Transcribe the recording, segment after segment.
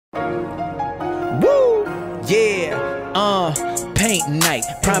Woo! Yeah, Paint Nite,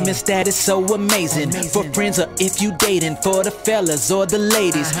 promise that it's so amazing. For friends or if you dating, for the fellas or the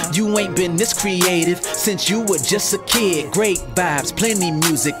ladies. You ain't been this creative since you were just a kid. Great vibes, plenty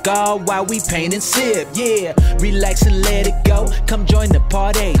music, all while we paint and sip. Yeah, relax and let it go, come join the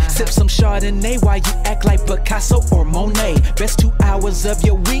party. Sip some Chardonnay while you act like Picasso or Monet. Best 2 hours of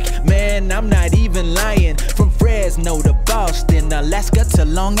your week, man, I'm not even lying. From Fresno to Boston, Alaska to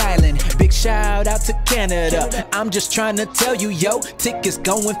Long Island. Big shout out to Canada, I'm just trying to tell you, yo, tickets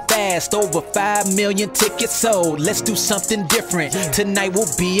going fast, over 5 million tickets sold. Let's do something different, tonight will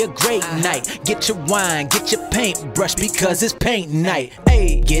be a great night. Get your wine, get your paintbrush, because it's Paint Nite.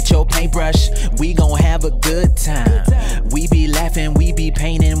 Hey, get your paintbrush, we gon' have a good time. We be laughing, we be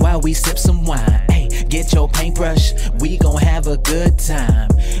painting while we sip some wine. Hey, get your paintbrush, we gon' have a good time.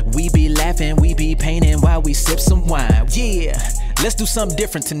 We be laughing, we be painting while we sip some wine. Yeah, let's do something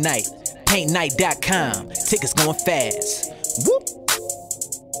different tonight. PaintNite.com, tickets going fast. Whoop!